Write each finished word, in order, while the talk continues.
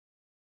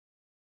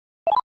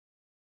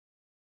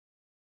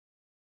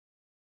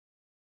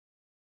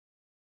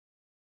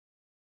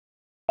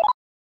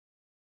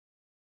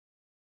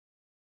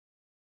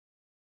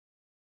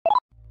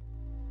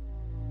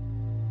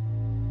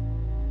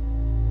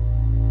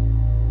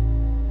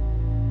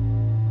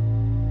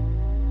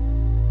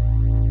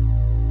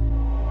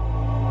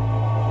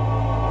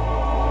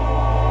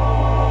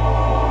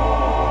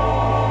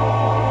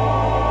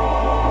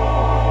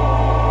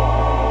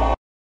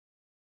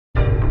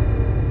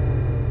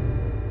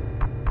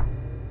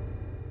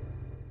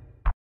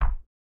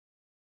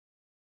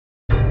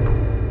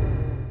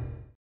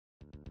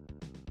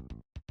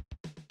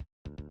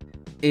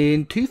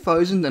In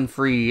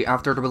 2003,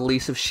 after the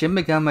release of Shin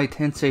Megami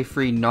Tensei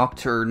 3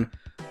 Nocturne,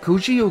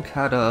 Koji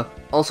Okada,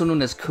 also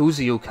known as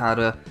Cozy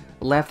Okada,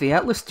 left the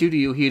Atlus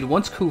studio he had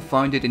once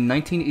co-founded in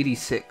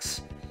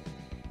 1986.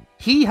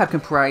 He had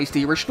comprised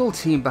the original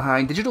team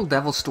behind digital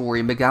devil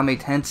story Megami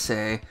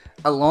Tensei,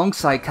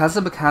 alongside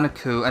Kazuma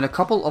Kaneko and a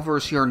couple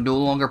others who are no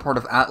longer part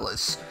of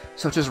Atlus,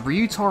 such as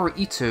Ryutaro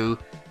Ito,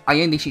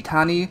 Aya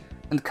Nishitani,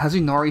 and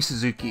Kazunari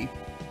Suzuki.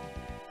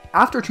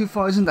 After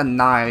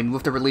 2009,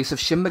 with the release of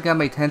Shin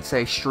Megami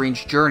Tensei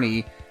Strange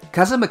Journey,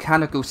 Kazuma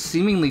Kaneko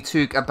seemingly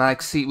took a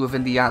backseat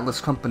within the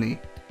Atlus company,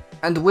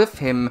 and with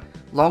him,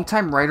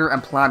 longtime writer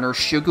and planner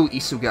Shugo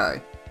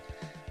Isugai.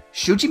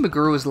 Shoji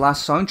Meguro's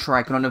last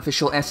soundtrack on an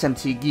official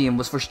SMT game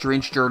was for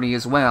Strange Journey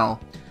as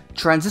well,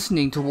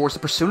 transitioning towards the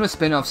Persona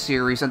spin-off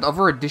series and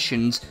other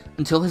additions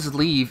until his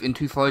leave in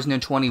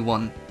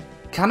 2021.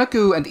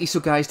 Kaneko and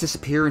Isugai's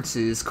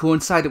disappearances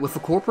coincided with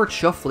the corporate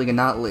shuffling in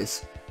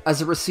Atlus,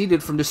 as it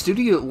receded from the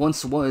studio it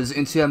once was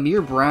into a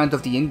mere brand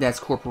of the Index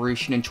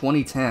Corporation in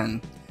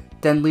 2010,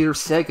 then later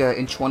Sega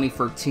in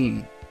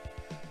 2013.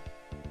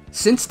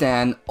 Since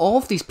then, all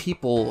of these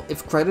people,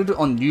 if credited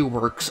on new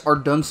works, are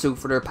done so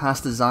for their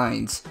past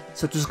designs,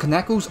 such as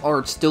Kaneko's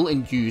art still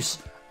in use,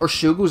 or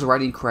Shogo's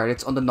writing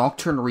credits on the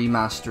Nocturne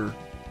remaster.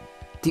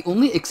 The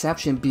only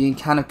exception being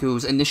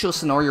Kaneko's initial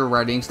scenario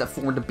writings that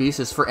formed the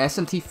basis for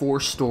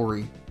SMT4's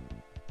story.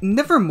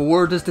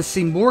 Nevermore does this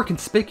seem more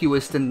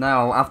conspicuous than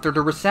now after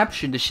the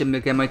reception to Shin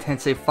Megami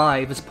Tensei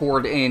 5 has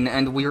poured in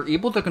and we are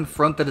able to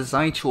confront the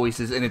design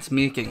choices in its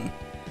making.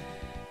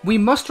 We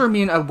must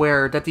remain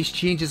aware that these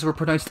changes were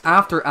pronounced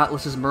after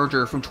Atlus's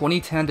merger from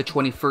 2010 to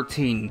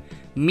 2013,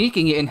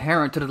 making it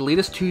inherent to the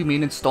latest two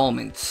main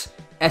installments,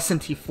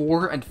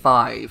 SMT4 and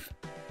 5.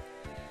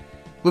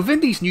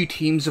 Within these new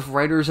teams of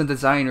writers and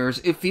designers,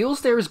 it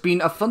feels there has been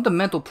a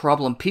fundamental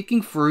problem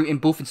peeking through in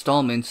both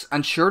installments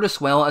and shared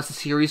as well as the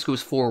series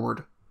goes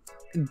forward.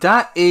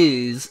 That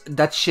is,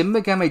 that Shin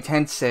Megami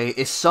Tensei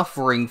is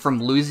suffering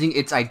from losing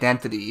its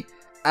identity,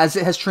 as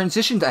it has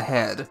transitioned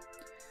ahead.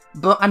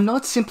 But I'm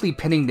not simply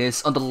pinning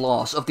this on the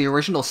loss of the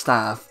original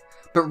staff,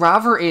 but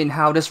rather in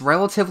how this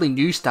relatively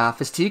new staff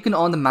has taken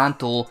on the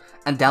mantle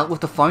and dealt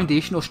with the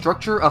foundational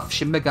structure of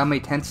Shin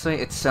Megami Tensei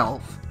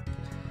itself.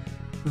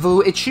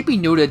 Though it should be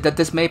noted that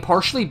this may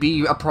partially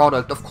be a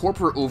product of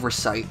corporate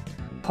oversight.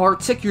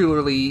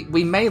 Particularly,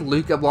 we may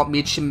look at what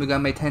made Shin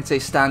Megami Tensei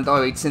stand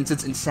out since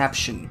its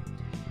inception.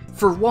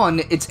 For one,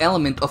 its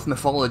element of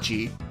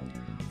mythology.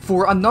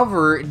 For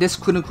another, this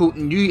quote-unquote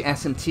new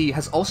SMT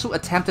has also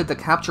attempted to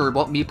capture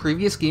what made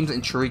previous games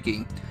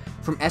intriguing,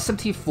 from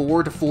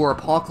SMT4 to 4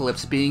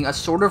 Apocalypse being a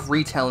sort of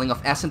retelling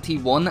of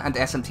SMT1 and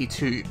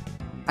SMT2,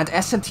 and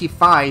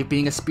SMT5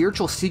 being a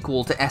spiritual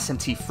sequel to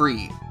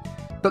SMT3.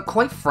 But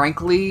quite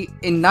frankly,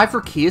 in neither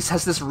case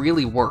has this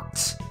really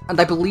worked, and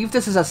I believe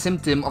this is a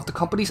symptom of the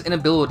company's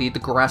inability to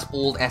grasp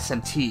old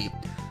SMT,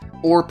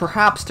 or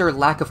perhaps their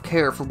lack of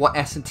care for what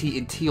SMT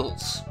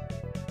entails.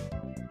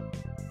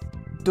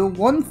 The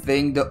one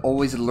thing that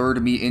always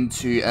lured me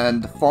into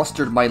and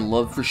fostered my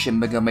love for Shin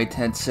Megami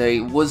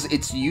Tensei was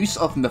its use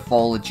of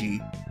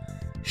mythology.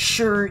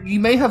 Sure, you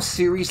may have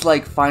series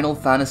like Final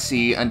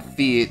Fantasy and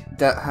Fate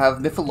that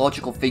have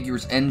mythological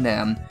figures in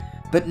them,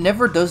 but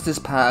never does this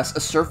pass a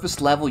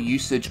surface level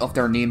usage of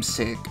their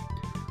namesake.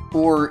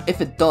 Or, if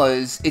it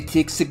does, it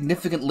takes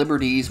significant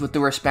liberties with the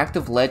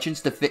respective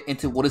legends to fit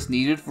into what is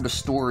needed for the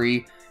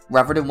story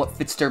rather than what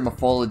fits their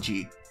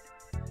mythology.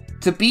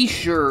 To be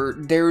sure,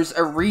 there's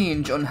a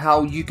range on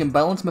how you can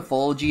balance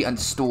mythology and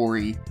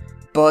story,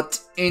 but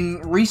in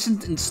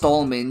recent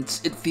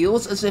installments, it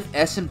feels as if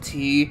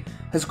SMT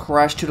has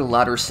crashed to the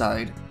latter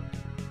side.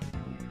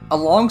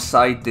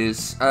 Alongside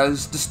this,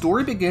 as the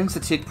story begins to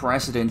take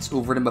precedence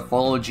over the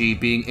mythology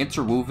being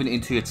interwoven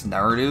into its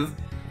narrative,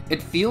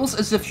 it feels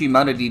as if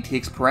humanity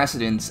takes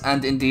precedence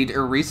and indeed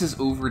erases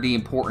over the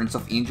importance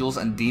of angels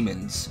and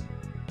demons.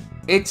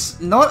 It's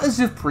not as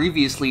if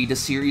previously the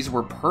series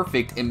were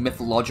perfect in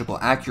mythological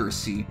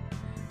accuracy.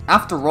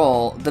 After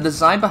all, the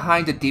design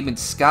behind the demon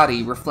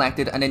Skadi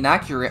reflected an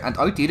inaccurate and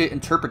outdated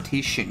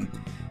interpretation,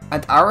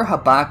 and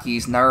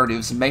Arahabaki's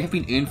narratives may have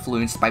been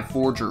influenced by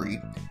forgery.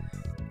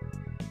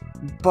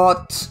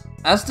 But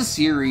as the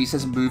series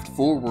has moved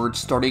forward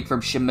starting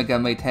from Shin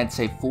Megami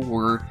Tensei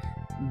 4,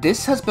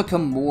 this has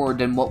become more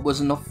than what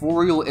was an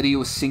authorial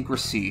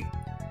idiosyncrasy,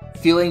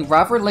 feeling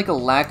rather like a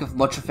lack of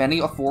much of any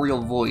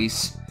authorial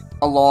voice,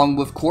 along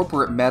with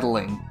corporate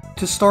meddling.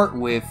 To start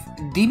with,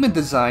 demon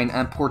design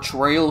and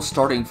portrayal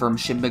starting from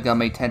Shin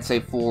Megami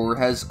Tensei 4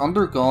 has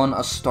undergone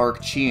a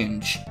stark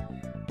change,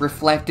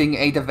 reflecting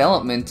a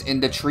development in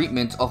the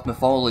treatment of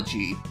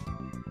mythology.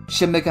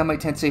 Shin Megami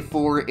Tensei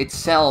 4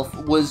 itself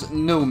was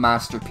no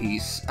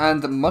masterpiece,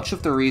 and much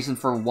of the reason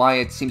for why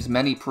it seems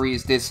many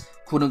praise this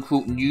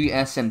quote-unquote new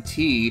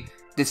SMT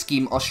this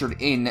game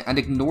ushered in and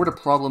ignore the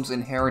problems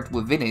inherent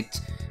within it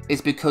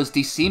is because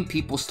these same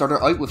people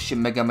started out with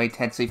Shin Megami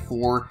Tensei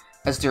 4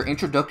 as their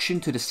introduction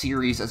to the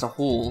series as a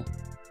whole.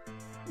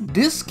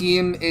 This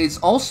game is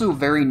also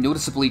very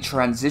noticeably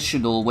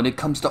transitional when it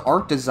comes to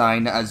art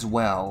design as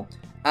well,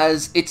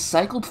 as it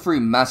cycled through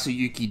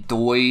Masayuki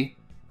Doi,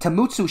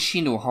 Tamutsu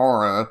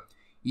Shinohara,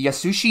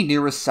 Yasushi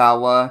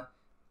Nirasawa,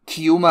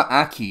 Kiyoma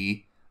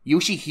Aki,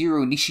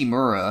 Yoshihiro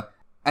Nishimura,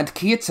 and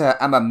Keita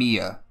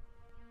Amamiya.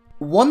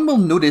 One will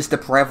notice the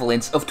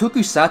prevalence of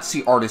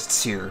tokusatsu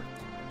artists here,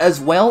 as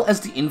well as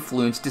the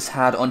influence this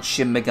had on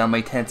Shin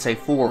Megami Tensei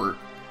 4.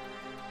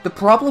 The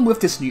problem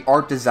with this new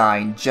art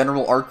design,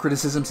 general art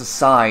criticisms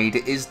aside,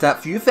 is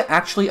that few of it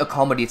actually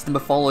accommodates the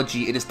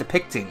mythology it is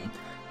depicting,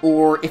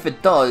 or if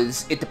it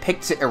does, it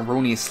depicts it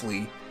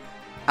erroneously,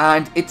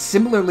 and it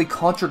similarly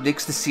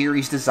contradicts the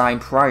series' design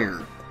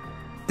prior.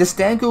 This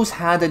then goes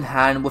hand in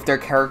hand with their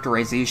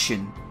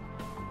characterization.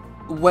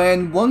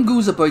 When one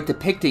goes about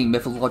depicting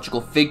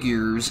mythological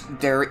figures,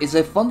 there is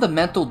a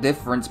fundamental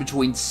difference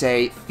between,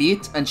 say,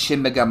 Fate and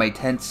Shin Megami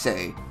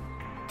Tensei.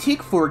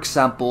 Take, for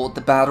example,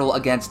 the battle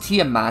against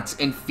Tiamat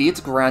in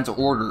Fate's Grand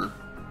Order.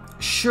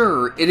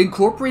 Sure, it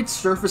incorporates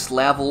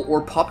surface-level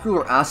or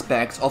popular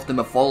aspects of the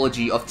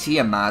mythology of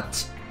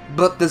Tiamat,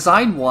 but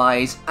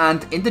design-wise,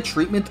 and in the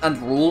treatment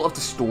and role of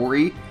the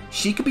story,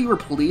 she could be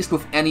replaced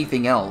with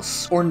anything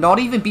else, or not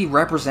even be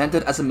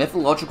represented as a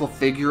mythological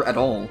figure at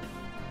all.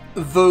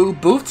 Though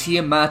both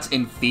Tiamat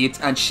in Fate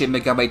and Shin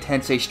Megami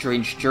Tensei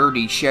Strange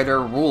Journey share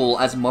their role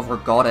as mother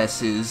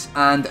goddesses,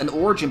 and an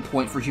origin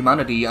point for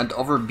humanity and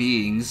other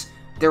beings,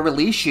 their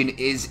relation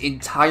is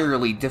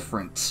entirely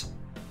different.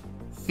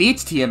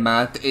 Fate's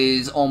Tiamat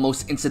is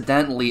almost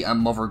incidentally a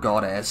mother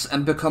goddess,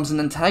 and becomes an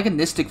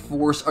antagonistic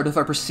force out of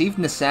a perceived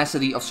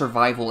necessity of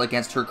survival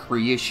against her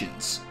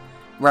creations,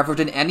 rather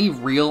than any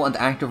real and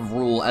active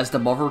role as the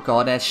mother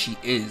goddess she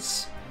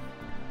is.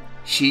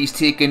 She's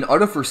taken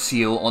out of her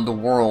seal on the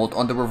world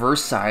on the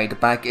reverse side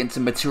back into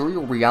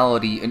material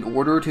reality in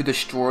order to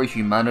destroy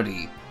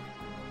humanity.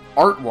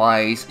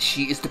 Art-wise,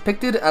 she is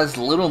depicted as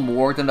little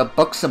more than a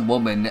buxom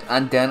woman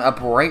and then a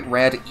bright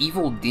red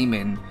evil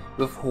demon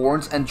with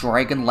horns and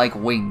dragon-like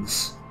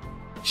wings.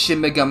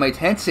 Shin Megami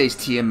Tensei's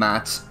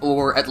Tiamat,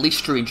 or at least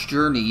Strange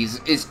Journeys,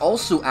 is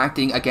also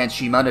acting against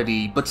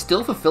humanity but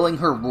still fulfilling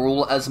her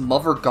role as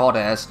mother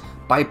goddess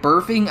by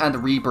birthing and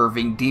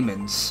rebirthing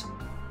demons.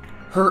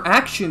 Her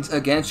actions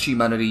against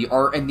humanity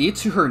are innate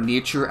to her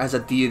nature as a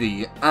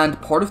deity,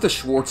 and part of the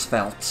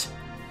Schwarzfeld,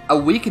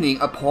 awakening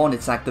upon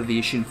its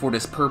activation for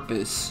this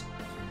purpose.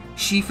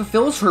 She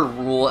fulfills her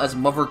role as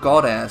Mother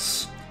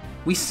Goddess.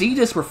 We see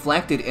this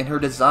reflected in her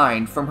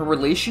design, from her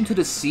relation to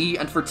the sea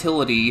and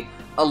fertility,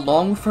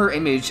 along with her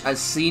image as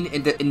seen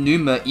in the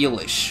Enuma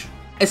Elish.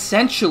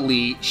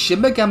 Essentially,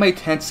 Shin Megami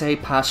Tensei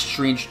Past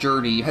Strange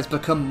Journey has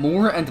become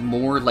more and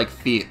more like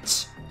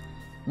Fate.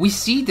 We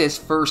see this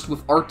first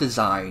with art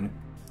design,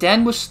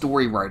 then with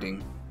story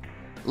writing.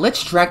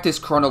 Let's track this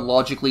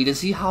chronologically to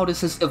see how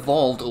this has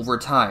evolved over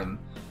time,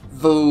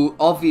 though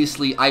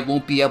obviously I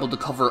won't be able to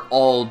cover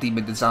all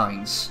demon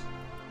designs.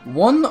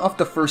 One of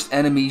the first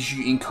enemies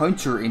you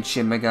encounter in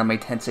Shin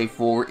Megami Tensei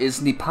 4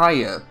 is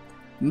Nipaya,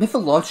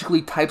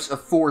 mythologically types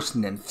of forest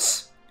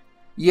nymphs.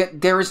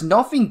 Yet there is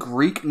nothing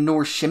Greek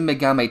nor Shin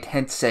Megami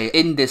Tensei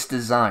in this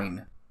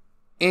design.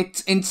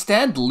 It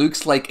instead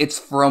looks like it's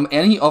from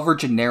any other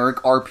generic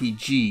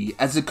RPG,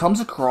 as it comes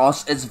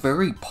across as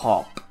very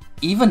pop,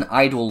 even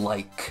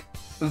idol-like.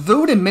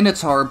 Though the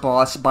Minotaur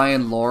boss by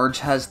and large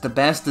has the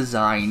best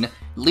design,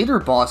 later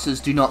bosses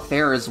do not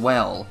fare as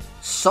well,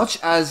 such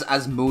as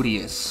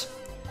Asmodeus.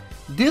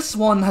 This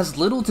one has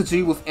little to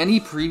do with any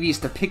previous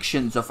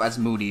depictions of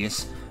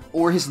Asmodeus,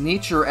 or his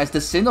nature as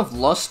the sin of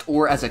lust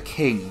or as a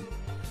king.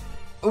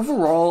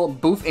 Overall,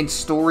 both in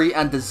story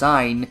and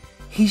design,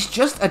 he's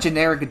just a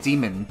generic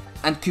demon,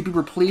 and could be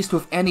replaced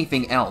with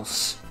anything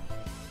else.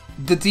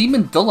 The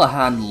demon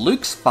Dullahan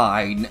looks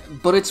fine,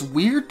 but it's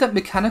weird that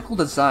mechanical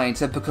designs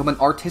have become an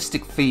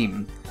artistic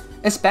theme,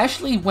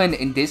 especially when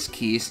in this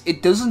case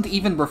it doesn't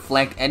even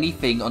reflect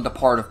anything on the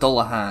part of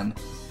Dullahan,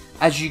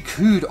 as you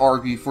could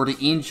argue for the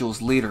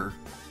angels later.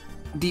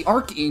 The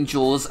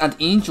archangels and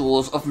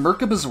angels of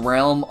Merkaba's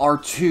realm are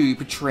too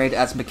portrayed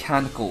as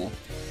mechanical,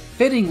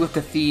 fitting with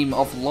the theme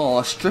of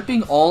law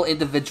stripping all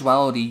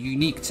individuality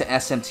unique to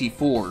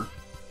SMT4.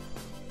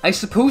 I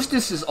suppose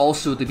this is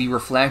also to be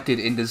reflected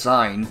in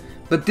design,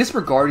 but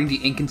disregarding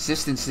the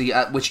inconsistency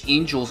at which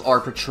angels are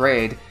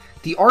portrayed,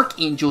 the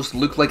archangels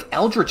look like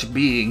eldritch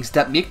beings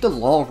that make the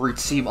law route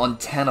seem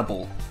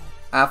untenable.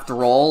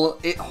 After all,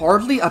 it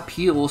hardly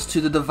appeals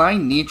to the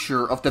divine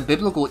nature of the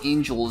biblical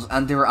angels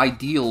and their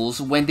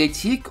ideals when they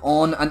take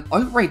on an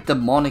outright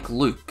demonic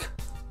look.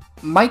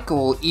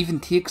 Michael even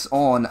takes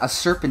on a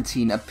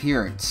serpentine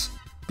appearance,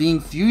 being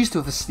fused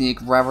with a snake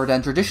rather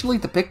than traditionally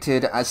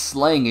depicted as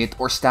slaying it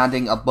or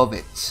standing above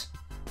it.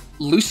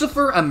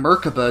 Lucifer and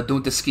Merkaba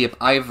don't escape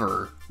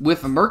either,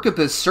 with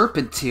Merkaba's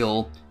serpent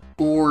tail,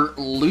 or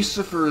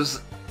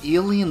Lucifer's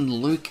alien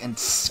look and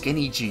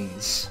skinny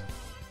jeans.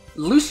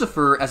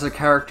 Lucifer as a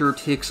character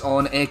takes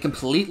on a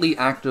completely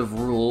active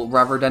role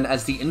rather than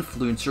as the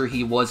influencer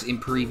he was in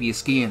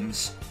previous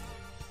games.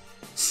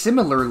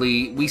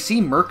 Similarly, we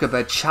see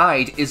Merkaba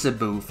chide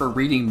Isabu for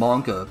reading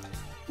manga,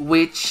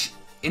 which,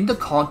 in the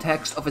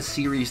context of a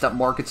series that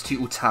markets to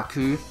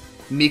otaku,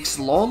 makes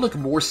Law look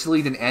more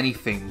silly than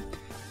anything,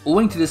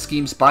 owing to this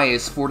game's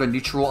bias for the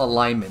neutral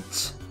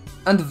alignment.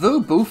 And though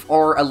both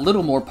are a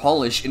little more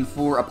polished in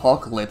For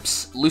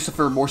Apocalypse,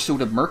 Lucifer more so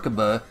than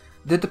Merkaba,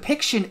 the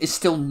depiction is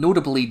still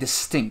notably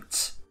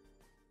distinct.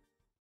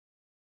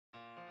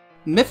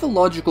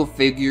 Mythological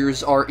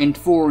figures are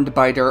informed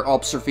by their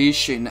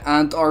observation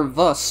and are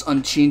thus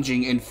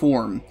unchanging in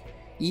form.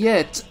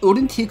 Yet,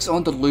 Odin takes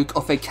on the look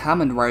of a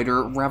Kamen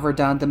Rider rather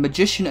than the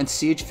magician and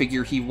sage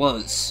figure he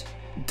was.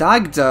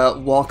 Dagda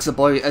walks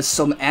about as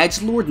some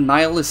edgelord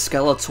nihilist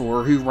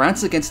Skeletor who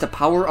rants against the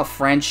power of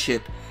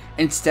friendship,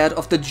 instead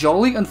of the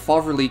jolly and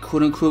fatherly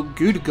quote-unquote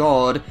good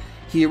god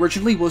he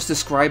originally was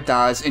described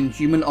as in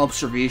Human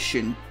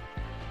Observation.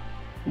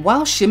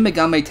 While Shin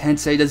Megami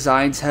Tensei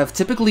designs have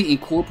typically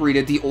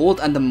incorporated the old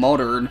and the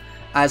modern,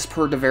 as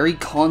per the very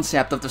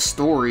concept of the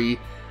story,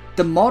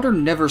 the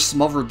modern never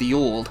smothered the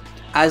old,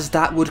 as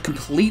that would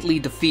completely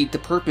defeat the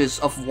purpose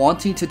of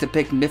wanting to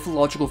depict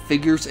mythological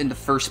figures in the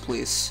first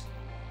place.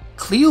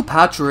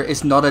 Cleopatra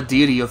is not a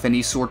deity of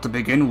any sort to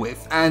begin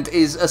with, and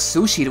is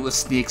associated with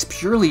snakes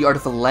purely out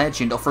of the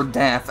legend of her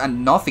death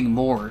and nothing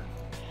more.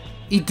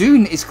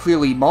 Idun is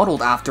clearly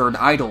modelled after an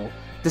idol,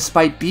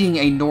 despite being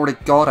a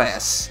Nordic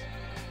goddess.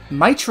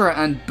 Mitra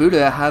and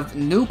Buddha have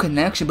no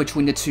connection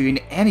between the two in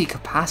any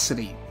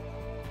capacity.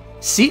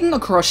 Satan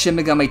across Shin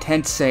Megami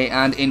Tensei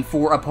and in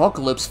For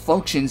Apocalypse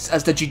functions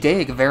as the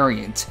Judaic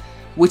variant,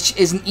 which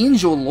is an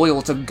angel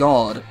loyal to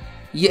God,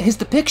 yet his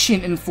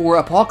depiction in For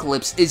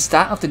Apocalypse is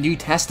that of the New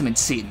Testament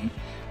Satan,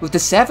 with the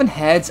 7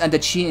 heads and the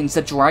chains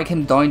that drag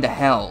him down to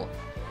hell.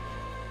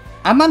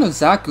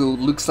 Amanozaku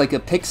looks like a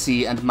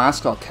pixie and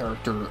mascot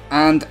character,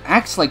 and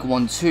acts like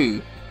one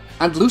too,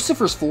 and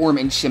Lucifer's form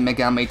in Shin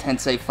Megami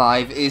Tensei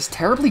 5 is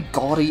terribly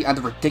gaudy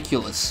and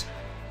ridiculous.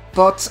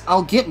 But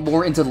I'll get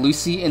more into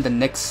Lucy in the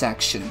next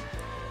section.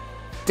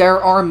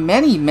 There are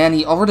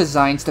many other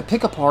designs to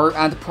pick apart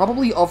and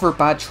probably other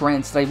bad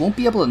trends that I won't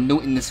be able to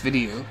note in this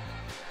video.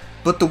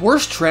 But the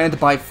worst trend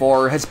by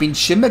far has been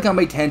Shin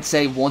Megami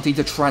Tensei wanting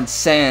to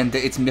transcend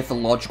its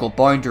mythological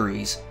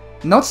boundaries,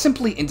 not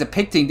simply in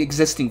depicting the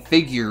existing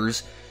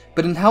figures,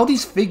 but in how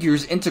these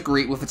figures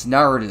integrate with its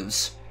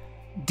narratives.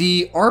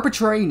 The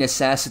arbitrary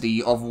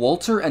necessity of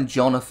Walter and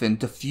Jonathan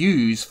to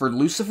fuse for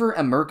Lucifer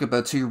and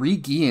Merkaba to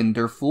regain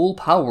their full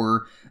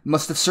power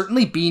must have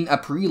certainly been a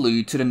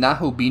prelude to the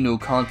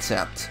Nahobino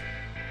concept.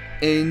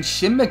 In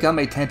Shin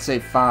Megami Tensei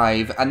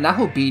 5, a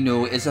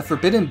Nahobino is a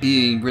forbidden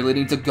being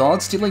relating to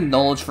gods stealing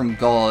knowledge from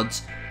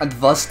gods, and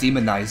thus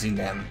demonizing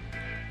them.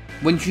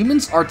 When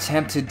humans are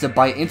tempted to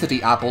bite into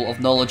the apple of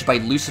knowledge by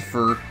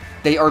Lucifer,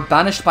 they are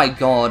banished by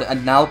God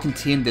and now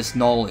contain this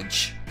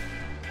knowledge.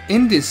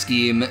 In this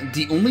game,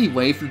 the only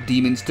way for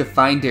demons to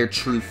find their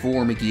true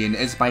form again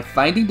is by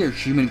finding their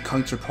human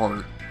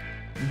counterpart.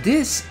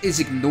 This is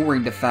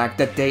ignoring the fact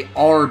that they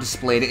are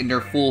displayed in their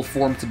full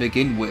form to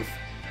begin with,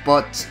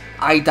 but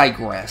I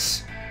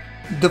digress.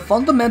 The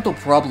fundamental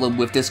problem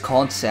with this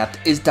concept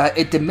is that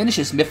it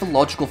diminishes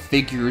mythological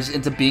figures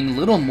into being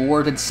little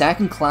more than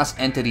second-class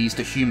entities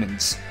to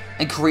humans,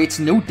 and creates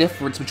no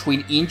difference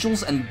between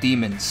angels and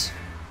demons.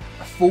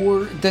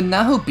 For the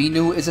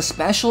Nahobino is a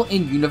special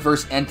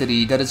in-universe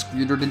entity that is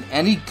greater than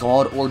any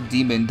god or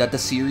demon that the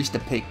series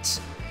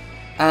depicts.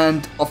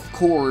 And, of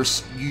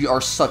course, you are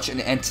such an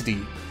entity.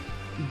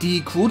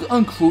 The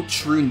quote-unquote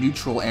true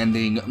neutral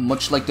ending,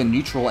 much like the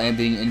neutral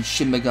ending in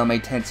Shin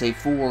Megami Tensei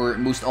 4,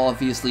 most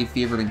obviously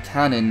favoured in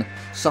canon,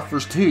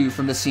 suffers too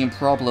from the same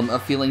problem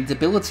of feeling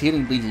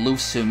debilitatingly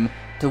loathsome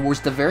towards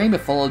the very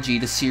mythology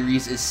the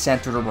series is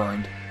centered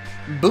around.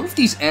 Both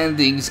these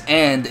endings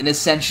end in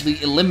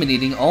essentially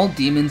eliminating all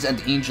demons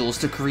and angels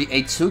to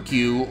create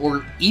Tokyo,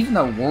 or even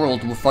a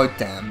world without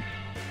them.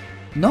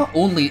 Not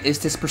only is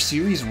this per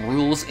series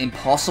rules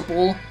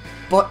impossible,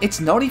 but it's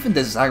not even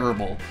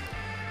desirable.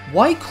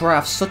 Why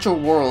craft such a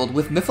world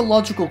with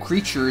mythological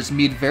creatures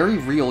made very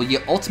real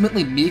yet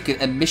ultimately make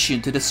it a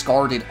mission to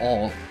discard it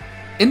all?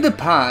 In the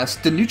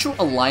past, the neutral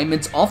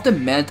alignment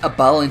often meant a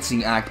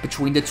balancing act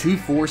between the two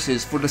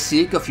forces for the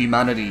sake of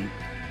humanity.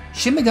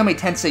 Shin Megami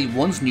Tensei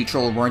 1's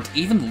neutral won't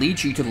even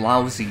lead you to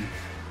lousy.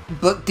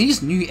 But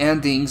these new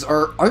endings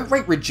are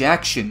outright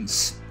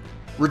rejections.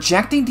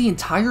 Rejecting the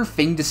entire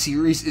thing the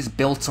series is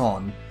built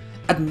on,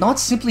 and not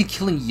simply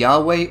killing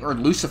Yahweh or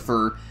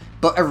Lucifer,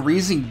 but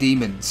erasing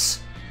demons.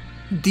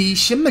 The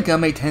Shin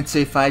Megami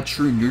Tensei 5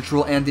 true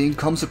neutral ending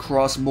comes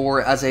across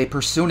more as a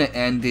Persona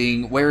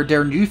ending where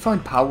their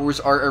newfound powers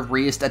are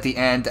erased at the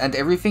end and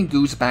everything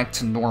goes back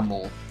to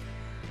normal.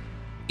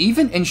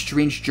 Even in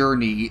Strange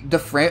Journey, the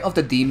threat of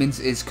the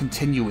demons is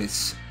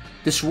continuous.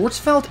 The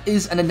Schwarzfeld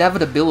is an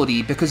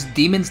inevitability because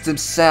demons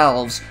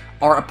themselves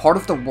are a part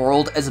of the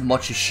world as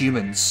much as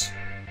humans.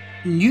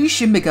 New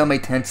Shin Megami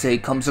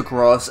Tensei comes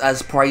across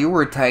as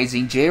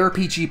prioritizing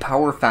JRPG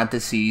power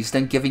fantasies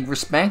than giving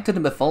respect to the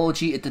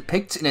mythology it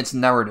depicts in its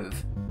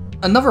narrative.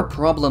 Another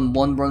problem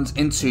one runs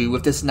into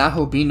with this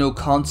Nahobino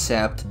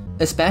concept,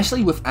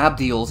 especially with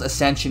Abdiel's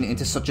ascension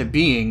into such a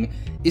being,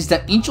 is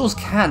that angels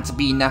can't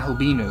be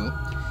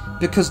Nahobino,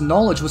 because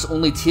knowledge was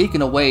only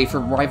taken away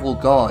from rival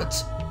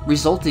gods,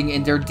 resulting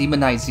in their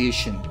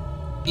demonization.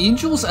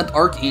 Angels and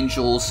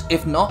archangels,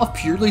 if not of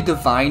purely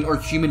divine or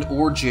human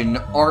origin,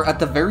 are at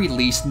the very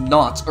least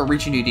not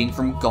originating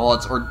from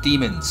gods or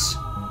demons.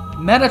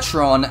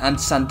 Metatron and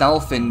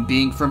Sandalphon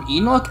being from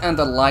Enoch and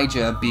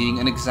Elijah being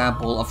an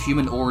example of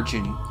human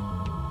origin.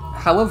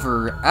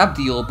 However,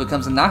 Abdiel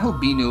becomes a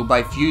Nahobino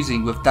by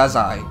fusing with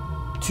Dazai.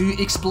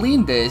 To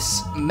explain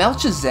this,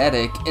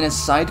 Melchizedek in a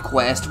side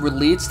quest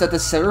relates that the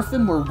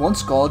Seraphim were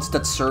once gods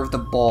that served a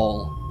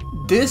Baal.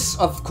 This,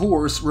 of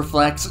course,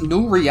 reflects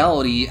no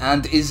reality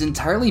and is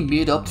entirely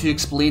made up to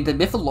explain the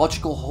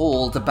mythological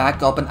whole to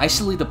back up an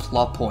isolated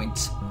plot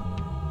point.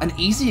 An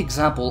easy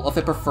example of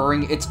it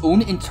preferring its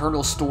own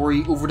internal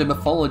story over the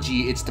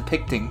mythology it's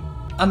depicting.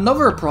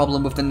 Another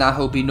problem with the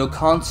Nahobino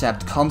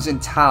concept comes in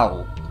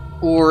Tao,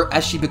 or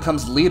as she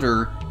becomes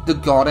later, the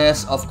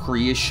goddess of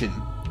creation.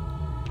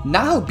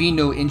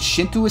 Nahobino in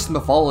Shintoist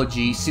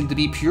mythology seem to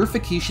be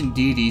purification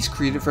deities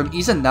created from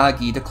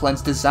Izanagi to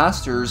cleanse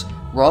disasters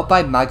wrought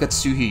by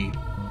Magatsuhi.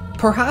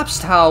 Perhaps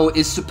Tao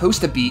is supposed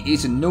to be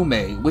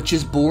Izanome, which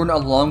is born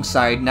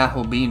alongside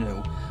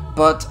Nahobino,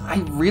 but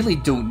I really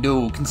don't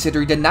know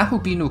considering the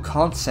Nahobino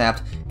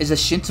concept is a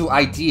Shinto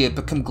idea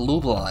become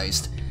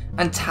globalized,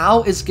 and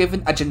Tao is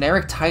given a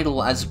generic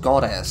title as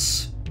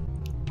goddess.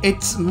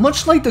 It's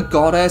much like the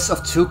goddess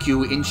of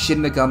Tokyo in Shin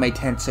Megami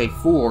Tensei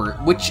 4,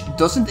 which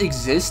doesn't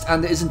exist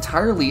and is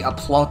entirely a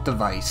plot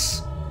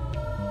device.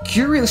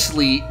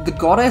 Curiously, the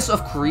goddess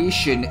of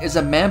creation is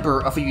a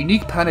member of a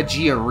unique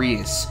Panagia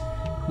race,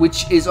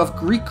 which is of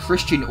Greek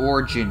Christian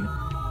origin,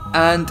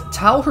 and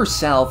Tao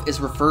herself is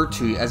referred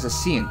to as a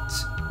saint,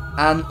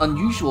 an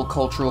unusual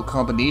cultural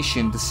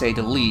combination to say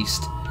the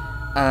least,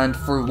 and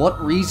for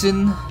what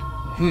reason,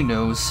 who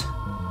knows.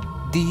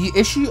 The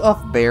issue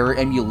of bear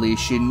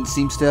emulation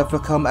seems to have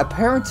become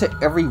apparent to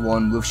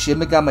everyone with Shin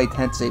Megami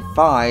Tensei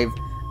 5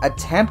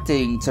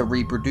 attempting to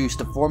reproduce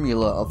the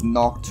formula of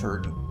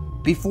Nocturne.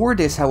 Before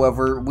this,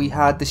 however, we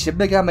had the Shin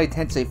Megami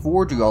Tensei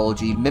 4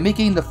 duology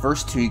mimicking the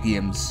first two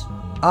games.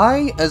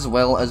 I, as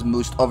well as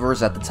most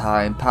others at the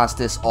time, passed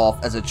this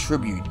off as a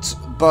tribute,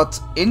 but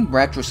in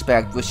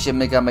retrospect with Shin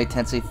Megami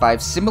Tensei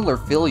 5's similar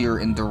failure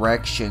in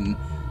direction,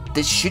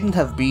 this shouldn't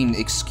have been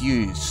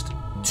excused.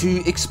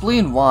 To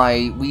explain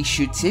why, we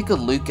should take a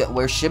look at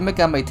where Shin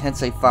Megami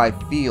Tensei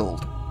 5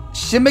 failed.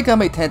 Shin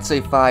Megami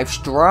Tensei 5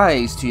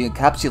 strives to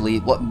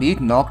encapsulate what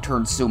made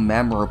Nocturne so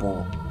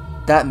memorable.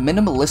 That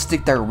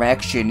minimalistic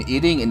direction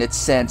aiding in its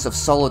sense of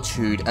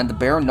solitude and the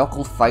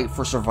bare-knuckle fight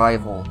for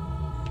survival.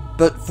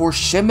 But for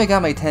Shin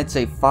Megami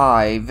Tensei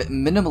 5,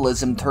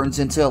 minimalism turns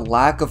into a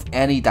lack of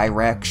any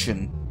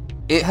direction.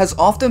 It has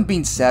often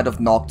been said of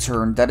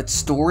Nocturne that its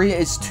story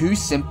is too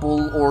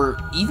simple or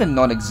even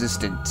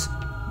non-existent.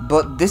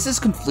 But this is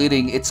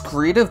conflating its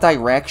creative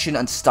direction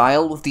and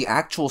style with the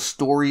actual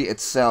story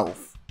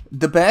itself.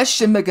 The best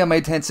Shin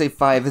Megami Tensei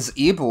 5 is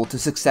able to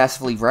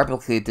successfully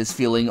replicate this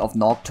feeling of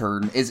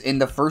Nocturne is in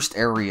the first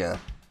area,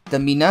 the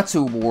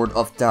Minato ward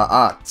of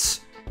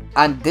Da'at,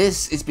 and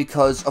this is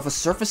because of a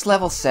surface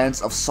level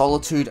sense of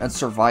solitude and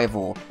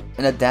survival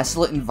in a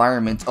desolate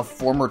environment of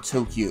former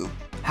Tokyo.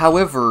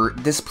 However,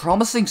 this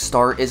promising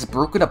start is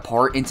broken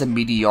apart into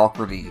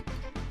mediocrity.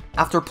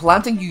 After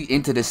planting you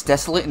into this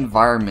desolate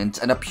environment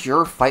and a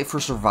pure fight for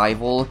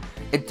survival,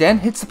 it then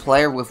hits the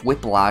player with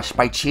whiplash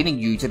by chaining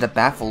you to the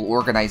Baffle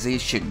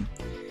organization,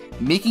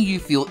 making you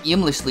feel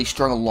aimlessly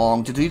strung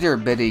along to do their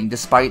bidding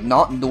despite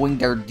not knowing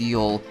their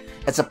deal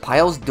as it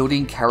piles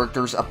doting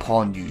characters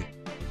upon you.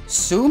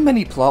 So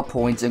many plot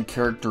points and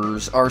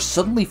characters are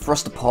suddenly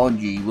thrust upon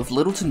you with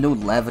little to no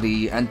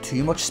levity and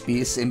too much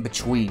space in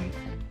between.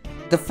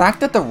 The fact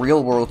that the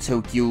real-world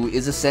Tokyo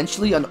is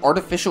essentially an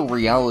artificial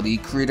reality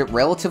created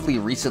relatively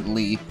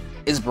recently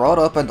is brought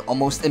up and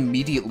almost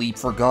immediately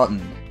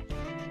forgotten,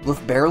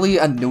 with barely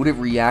a noted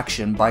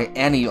reaction by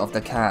any of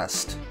the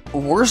cast.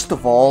 Worst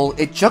of all,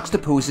 it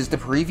juxtaposes the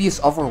previous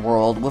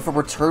Otherworld with a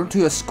return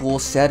to a school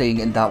setting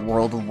in that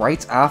world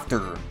right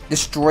after,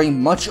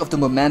 destroying much of the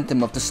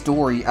momentum of the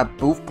story at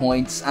both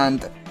points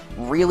and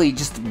really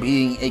just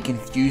being a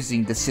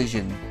confusing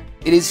decision.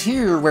 It is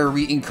here where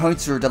we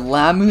encounter the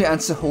Lamu and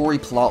Sahori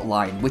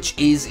plotline, which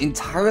is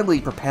entirely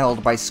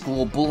propelled by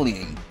school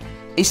bullying,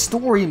 a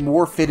story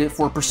more fitted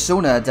for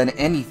Persona than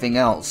anything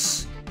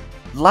else.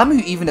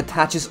 Lamu even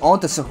attaches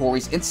onto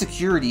Sahori's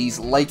insecurities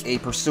like a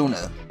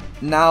Persona.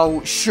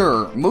 Now,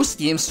 sure, most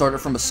games started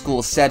from a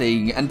school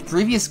setting, and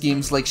previous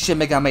games like Shin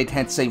Megami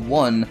Tensei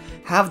 1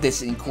 have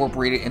this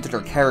incorporated into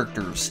their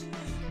characters,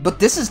 but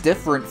this is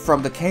different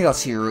from the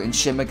Chaos Hero in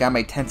Shin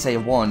Megami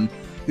Tensei 1,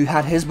 who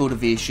had his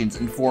motivations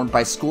informed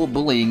by school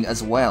bullying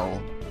as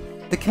well.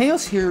 The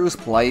Chaos Hero's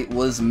plight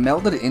was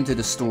melded into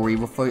the story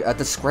without a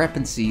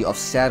discrepancy of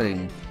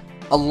setting,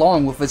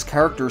 along with his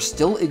character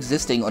still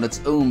existing on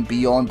its own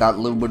beyond that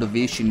low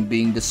motivation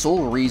being the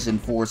sole reason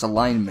for his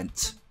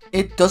alignment.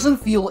 It doesn't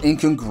feel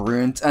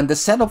incongruent and the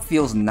setup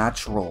feels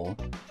natural,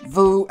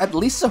 though at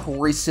least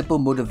Sahori's simple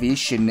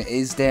motivation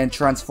is then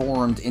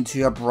transformed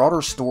into a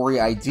broader story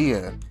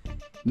idea.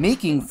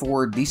 making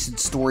for a decent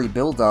story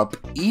build-up,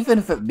 even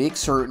if it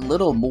makes her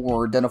little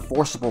more than a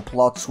forcible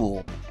plot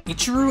tool.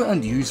 Ichiru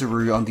and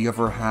Yuzuru, on the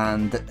other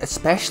hand,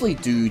 especially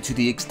due to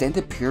the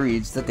extended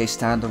periods that they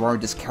stand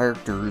around as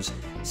characters,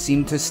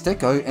 seem to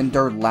stick out in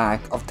their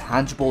lack of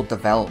tangible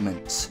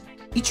development.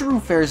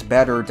 Ichiru fares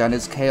better than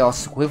his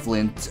Chaos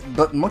equivalent,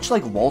 but much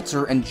like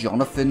Walter and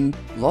Jonathan,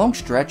 long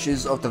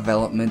stretches of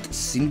development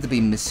seem to be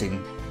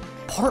missing.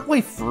 Partway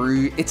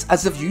through, it's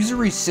as if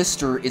Yuzuru's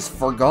sister is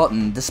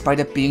forgotten despite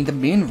it being the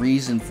main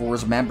reason for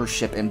his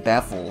membership in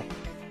Bethel,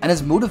 and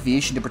his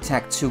motivation to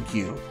protect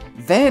Tokyo.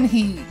 Then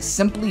he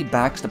simply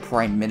backs the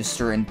Prime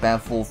Minister in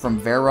Bethel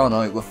from there on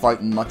out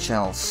without much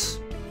else.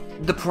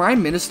 The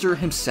Prime Minister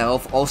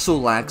himself also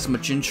lacks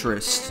much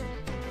interest.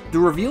 The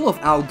reveal of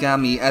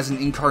Aogami as an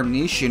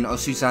incarnation of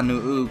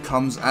Susanoo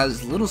comes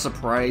as little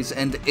surprise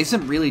and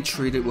isn't really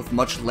treated with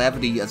much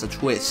levity as a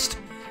twist,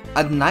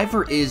 and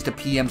neither is the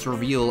PM's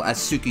reveal as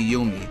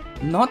Tsukuyomi.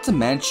 Not to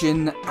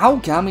mention,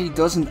 Aogami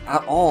doesn't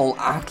at all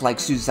act like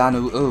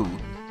Susanoo,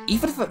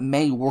 even if it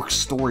may work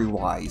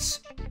story-wise.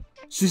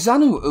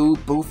 Susanoo,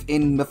 both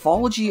in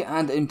mythology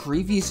and in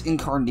previous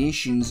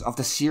incarnations of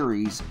the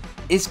series,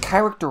 is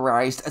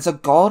characterized as a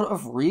god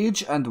of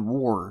rage and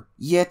war,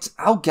 yet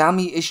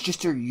Aogami is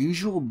just your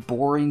usual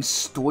boring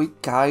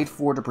stoic guide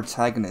for the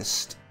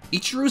protagonist.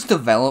 Ichiru's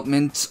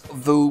development,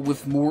 though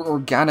with more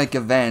organic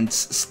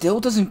events, still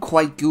doesn't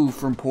quite go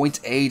from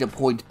point A to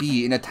point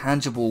B in a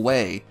tangible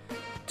way,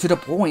 to the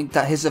point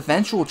that his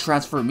eventual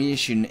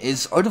transformation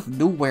is out of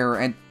nowhere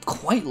and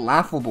quite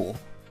laughable.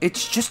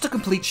 It's just a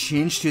complete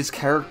change to his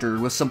character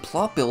with some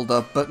plot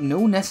build-up but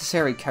no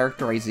necessary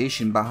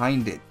characterization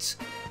behind it.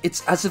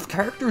 It's as if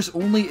characters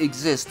only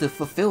exist to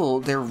fulfill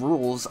their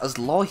roles as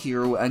Law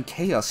Hero and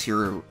Chaos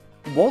Hero.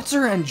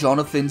 Walter and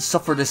Jonathan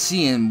suffer the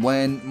same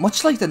when,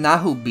 much like the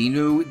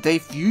Nahobino, they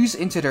fuse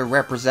into their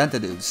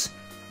representatives,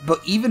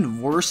 but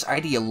even worse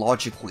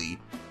ideologically.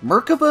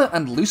 Merkaba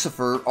and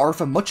Lucifer are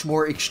of a much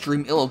more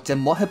extreme ilk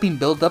than what had been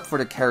built up for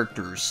the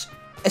characters.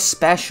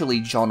 Especially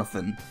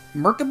Jonathan.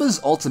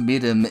 Merkaba's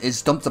ultimatum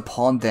is dumped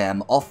upon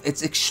them of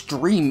its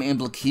extreme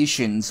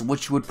implications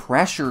which would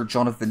pressure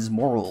Jonathan's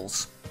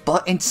morals,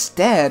 but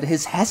instead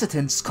his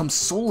hesitance comes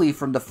solely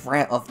from the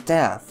threat of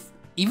death.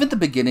 Even the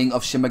beginning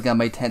of Shin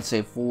Megami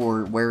Tensei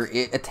 4, where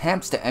it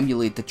attempts to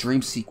emulate the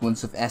dream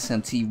sequence of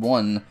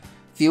SMT1,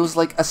 feels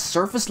like a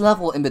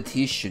surface-level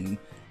imitation,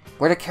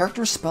 where the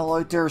characters spell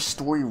out their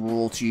story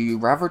role to you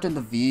rather than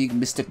the vague,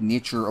 mystic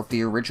nature of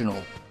the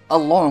original,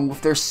 along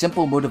with their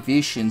simple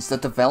motivations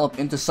that develop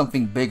into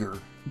something bigger.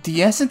 The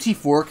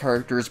SMT4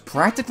 characters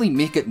practically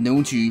make it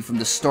known to you from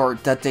the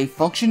start that they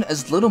function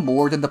as little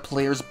more than the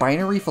player's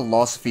binary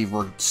philosophy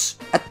roots,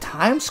 at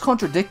times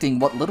contradicting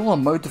what little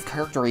amount of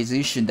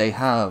characterization they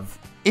have.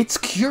 It's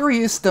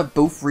curious that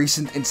both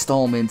recent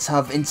installments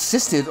have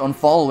insisted on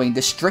following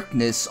the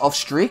strictness of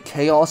straight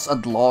Chaos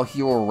and Law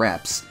Hero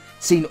reps,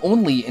 seen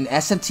only in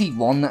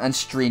SMT1 and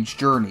Strange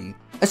Journey,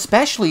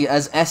 especially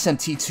as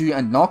SMT2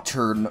 and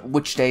Nocturne,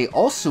 which they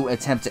also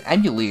attempt to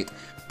emulate,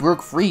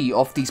 broke free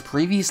of these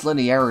previous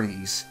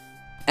linearities.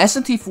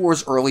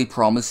 SMT4's early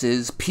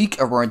promises peak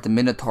around the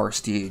Minotaur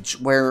stage,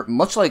 where,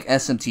 much like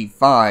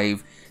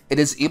SMT5, it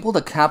is able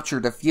to capture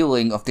the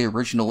feeling of the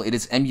original it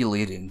is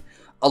emulating,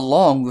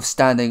 along with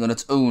standing on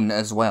its own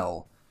as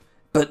well.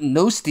 But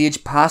no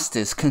stage past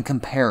this can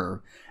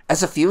compare,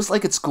 as it feels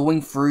like it's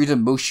going through the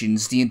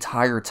motions the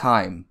entire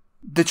time.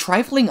 The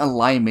trifling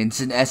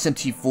alignment in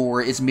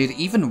SMT4 is made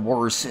even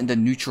worse in the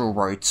neutral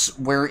routes,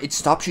 where it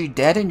stops you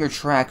dead in your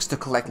tracks to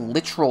collect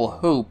literal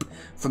hope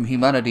from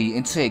humanity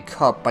into a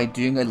cup by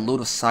doing a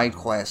load of side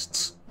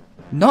quests.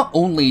 Not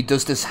only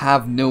does this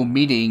have no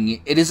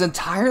meaning, it is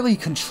entirely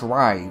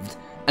contrived,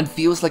 and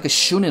feels like a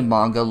shonen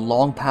manga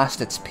long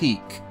past its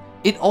peak.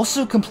 It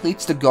also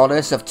completes the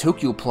Goddess of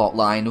Tokyo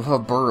plotline with a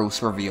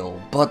Burroughs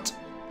reveal, but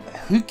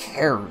who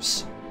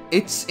cares?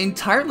 It's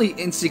entirely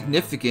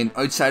insignificant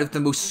outside of the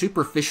most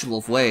superficial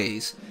of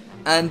ways,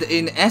 and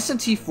in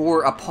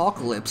SMT4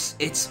 Apocalypse,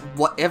 it's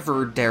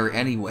whatever there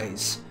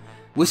anyways,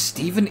 with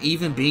Steven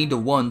even being the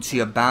one to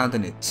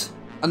abandon it.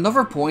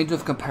 Another point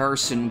of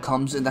comparison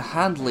comes in the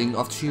handling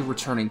of two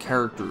returning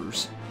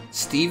characters,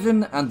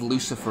 Steven and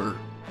Lucifer.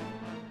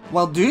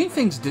 While doing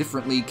things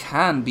differently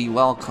can be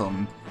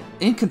welcome,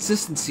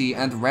 inconsistency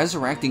and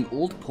resurrecting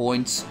old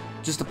points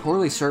just to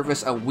poorly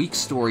service a weak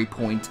story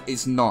point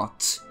is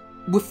not.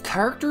 With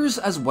characters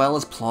as well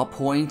as plot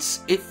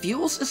points, it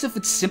feels as if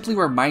it's simply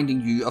reminding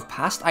you of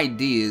past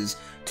ideas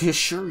to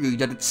assure you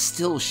that it's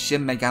still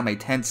Shin Megami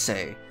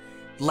Tensei.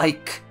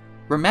 Like,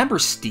 remember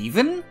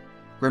Steven?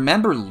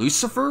 Remember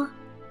Lucifer?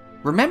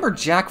 Remember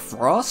Jack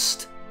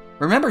Frost?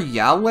 Remember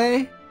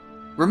Yahweh?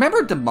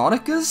 Remember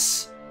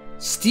Demonicus?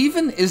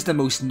 Steven is the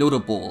most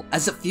notable,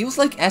 as it feels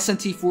like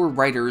SMT4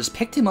 writers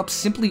picked him up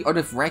simply out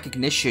of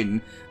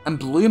recognition and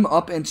blew him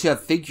up into a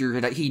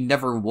figure that he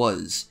never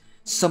was.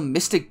 Some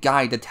mystic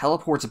guy that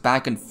teleports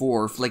back and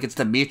forth like it's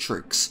the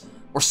Matrix,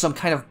 or some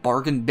kind of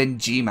bargain bin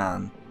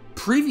G-man.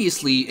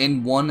 Previously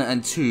in 1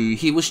 and 2,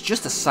 he was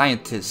just a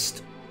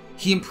scientist.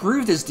 He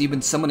improved his demon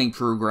summoning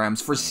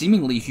programs for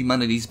seemingly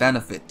humanity's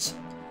benefit.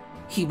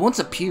 He once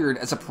appeared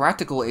as a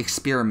practical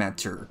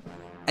experimenter,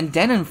 and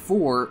then in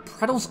 4,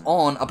 prattles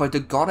on about the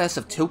goddess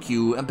of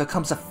Tokyo and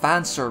becomes a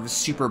fanservice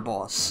super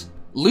boss.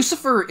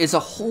 Lucifer is a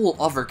whole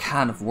other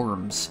can of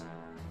worms.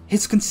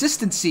 His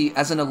consistency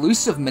as an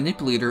elusive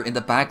manipulator in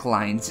the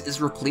backlines is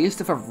replaced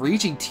with a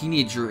raging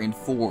teenager in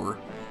 4,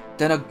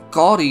 then a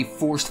gaudy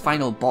forced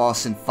final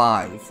boss in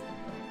 5.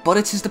 But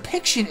it's his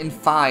depiction in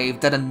 5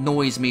 that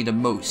annoys me the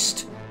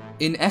most.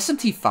 In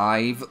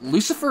SMT5,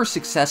 Lucifer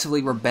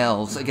successfully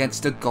rebels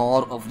against the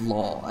god of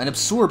law and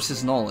absorbs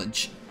his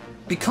knowledge,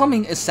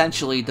 becoming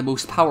essentially the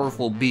most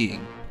powerful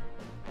being.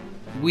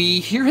 We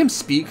hear him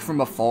speak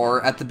from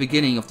afar at the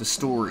beginning of the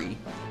story,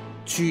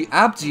 to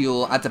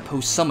Abdiel at the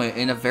post-summit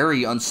in a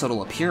very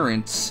unsubtle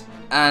appearance,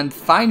 and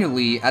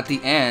finally at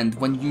the end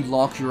when you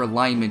lock your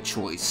alignment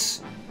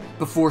choice,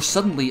 before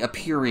suddenly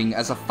appearing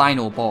as a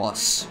final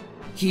boss.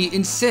 He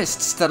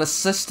insists that a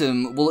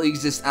system will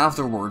exist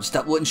afterwards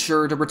that will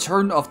ensure the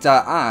return of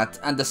Da'at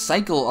and the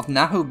cycle of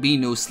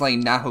Nahobino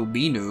slaying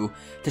Nahobino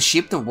to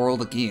shape the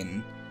world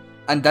again,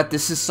 and that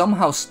this is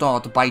somehow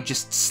stopped by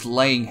just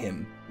slaying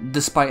him.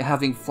 Despite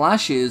having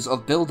flashes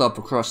of build-up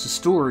across the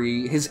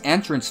story, his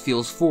entrance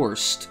feels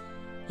forced.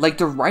 Like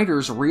the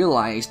writers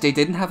realized they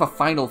didn't have a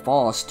final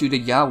boss due to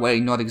Yahweh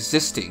not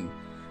existing,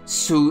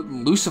 so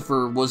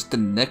Lucifer was the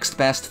next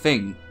best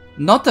thing.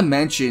 Not to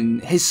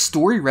mention, his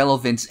story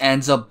relevance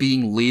ends up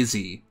being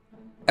lazy.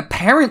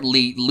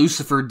 Apparently,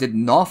 Lucifer did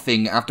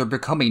nothing after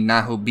becoming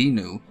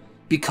Nahobino,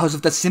 because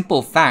of the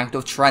simple fact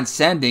of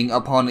transcending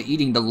upon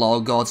eating the Law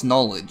God's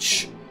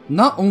knowledge.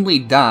 Not only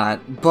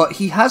that, but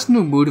he has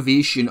no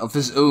motivation of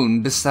his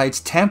own besides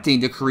tempting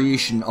the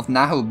creation of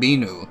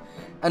Nahobino,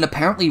 and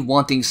apparently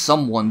wanting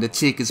someone to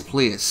take his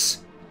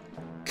place.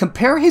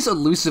 Compare his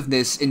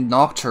elusiveness in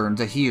Nocturne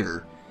to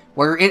here,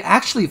 where it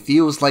actually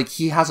feels like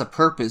he has a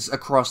purpose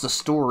across the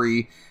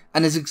story,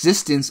 and his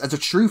existence as a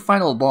true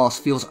final boss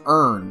feels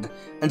earned,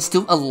 and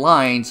still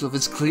aligns with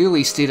his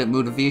clearly stated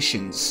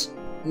motivations.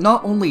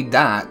 Not only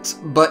that,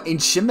 but in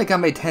Shin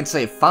Megami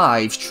Tensei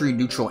 5's true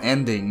neutral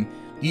ending,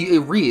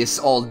 you erase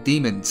all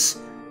demons,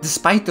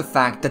 despite the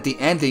fact that the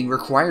ending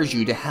requires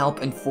you to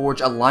help and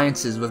forge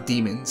alliances with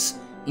demons,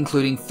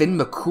 including Fin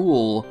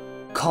McCool,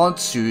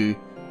 Kontsu,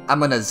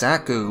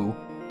 Amanazako,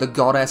 the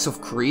goddess of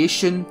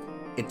creation,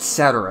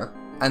 etc.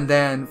 And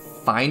then,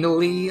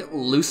 finally,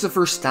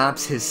 Lucifer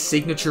stamps his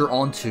signature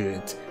onto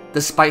it,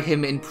 despite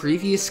him in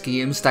previous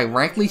games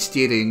directly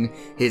stating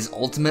his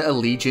ultimate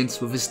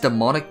allegiance with his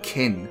demonic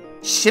kin.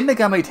 Shin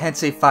Megami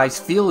Tensei 5's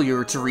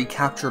failure to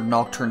recapture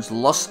Nocturne's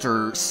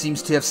luster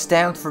seems to have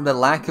stemmed from the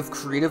lack of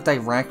creative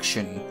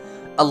direction,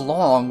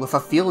 along with a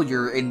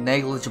failure in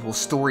negligible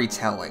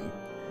storytelling.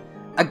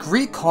 A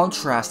great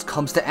contrast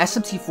comes to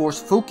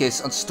SMT4's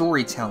focus on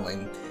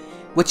storytelling,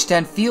 which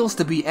then feels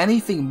to be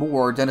anything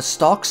more than a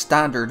stock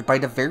standard by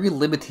the very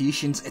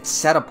limitations it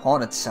set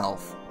upon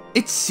itself.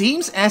 It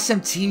seems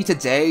SMT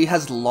today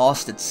has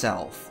lost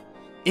itself.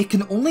 It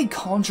can only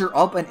conjure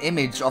up an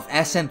image of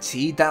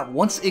SMT that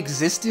once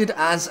existed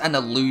as an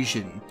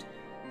illusion,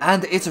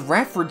 and its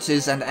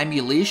references and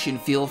emulation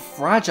feel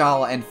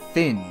fragile and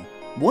thin.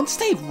 Once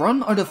they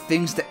run out of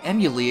things to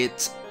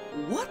emulate,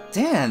 what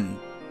then?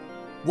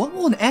 What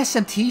will an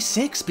SMT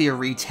 6 be a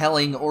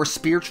retelling or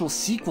spiritual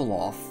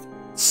sequel of?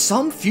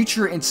 Some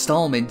future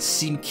installments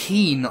seem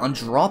keen on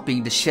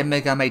dropping the Shin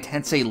Megami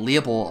Tensei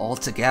label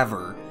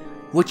altogether,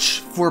 which,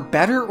 for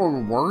better or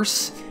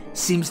worse,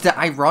 seems to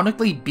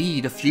ironically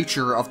be the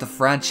future of the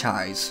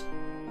franchise.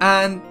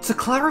 And to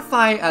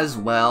clarify as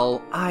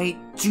well, I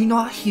do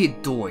not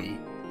hate Doi.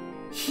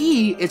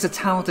 He is a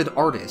talented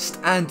artist,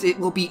 and it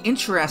will be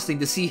interesting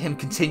to see him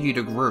continue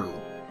to grow.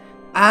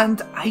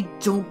 And I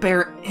don't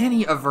bear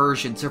any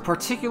aversion to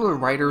particular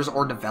writers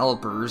or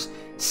developers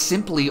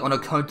simply on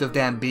account of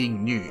them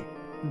being new.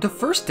 The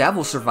first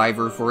Devil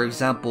Survivor, for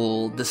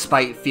example,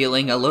 despite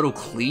feeling a little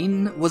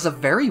clean, was a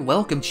very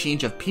welcome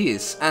change of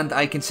pace, and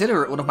I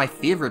consider it one of my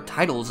favorite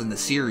titles in the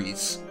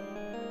series.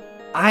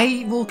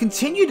 I will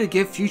continue to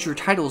give future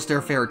titles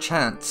their fair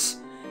chance.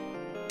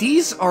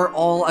 These are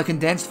all a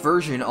condensed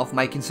version of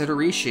my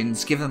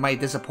considerations given my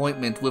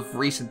disappointment with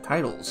recent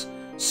titles,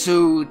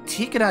 so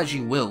take it as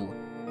you will.